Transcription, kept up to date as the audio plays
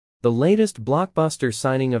The latest blockbuster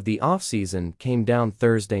signing of the offseason came down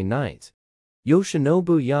Thursday night.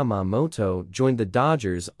 Yoshinobu Yamamoto joined the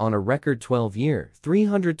Dodgers on a record 12-year,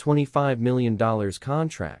 $325 million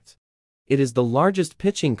contract. It is the largest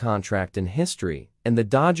pitching contract in history, and the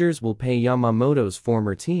Dodgers will pay Yamamoto's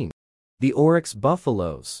former team, the Oryx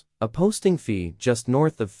Buffaloes, a posting fee just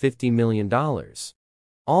north of $50 million.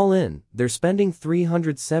 All in, they're spending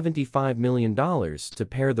 $375 million to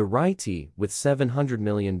pair the righty with $700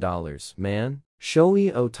 million, man.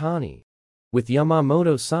 Shohei Ohtani. With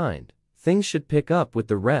Yamamoto signed, things should pick up with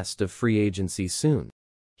the rest of free agency soon.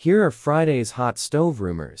 Here are Friday's hot stove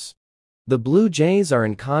rumors. The Blue Jays are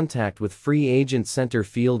in contact with free agent center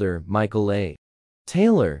fielder Michael A.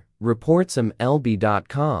 Taylor, reports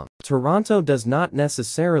MLB.com. Toronto does not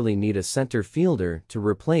necessarily need a center fielder to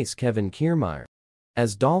replace Kevin Kiermaier,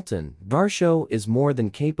 as Dalton Varsho is more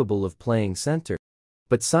than capable of playing center.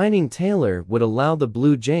 But signing Taylor would allow the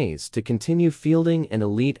Blue Jays to continue fielding an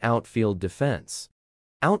elite outfield defense.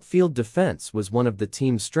 Outfield defense was one of the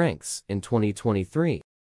team's strengths in 2023.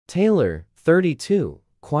 Taylor, 32,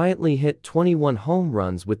 quietly hit 21 home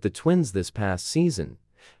runs with the Twins this past season,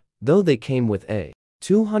 though they came with a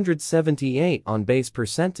 .278 on-base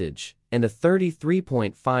percentage and a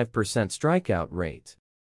 33.5% strikeout rate.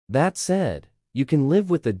 That said, you can live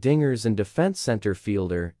with the dingers and defense center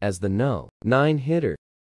fielder as the No.9 hitter.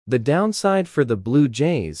 The downside for the Blue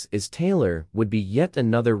Jays is Taylor would be yet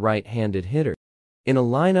another right-handed hitter in a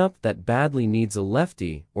lineup that badly needs a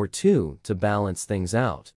lefty or two to balance things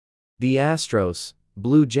out. The Astros,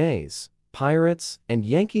 Blue Jays, Pirates, and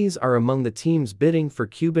Yankees are among the teams bidding for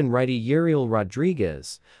Cuban righty Yariel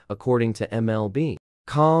Rodriguez, according to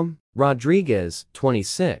MLB.com. Rodriguez,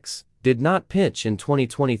 26, did not pitch in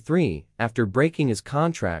 2023 after breaking his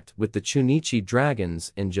contract with the Chunichi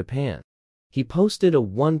Dragons in Japan. He posted a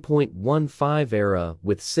 1.15 ERA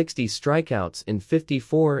with 60 strikeouts in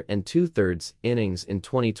 54 2/3 innings in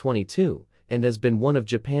 2022 and has been one of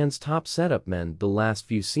Japan's top setup men the last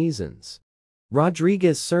few seasons.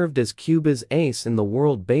 Rodriguez served as Cuba's ace in the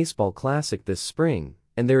World Baseball Classic this spring,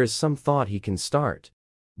 and there is some thought he can start.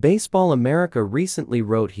 Baseball America recently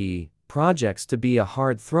wrote he projects to be a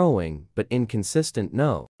hard-throwing but inconsistent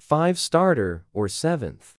No.5 starter or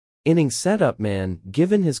 7th inning setup man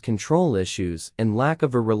given his control issues and lack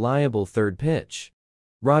of a reliable third pitch.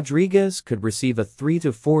 Rodriguez could receive a 3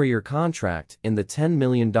 to 4 year contract in the $10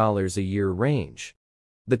 million a year range.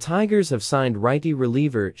 The Tigers have signed righty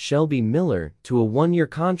reliever Shelby Miller to a 1-year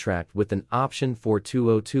contract with an option for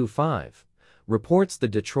 2025, reports the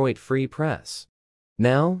Detroit Free Press.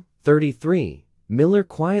 Now, 33, Miller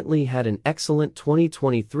quietly had an excellent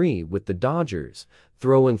 2023 with the Dodgers,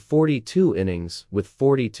 throwing 42 innings with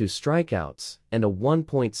 42 strikeouts and a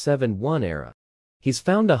 1.71 ERA. He's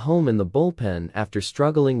found a home in the bullpen after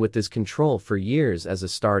struggling with his control for years as a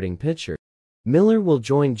starting pitcher. Miller will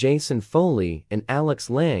join Jason Foley and Alex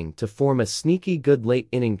Lang to form a sneaky good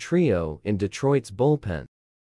late-inning trio in Detroit's bullpen.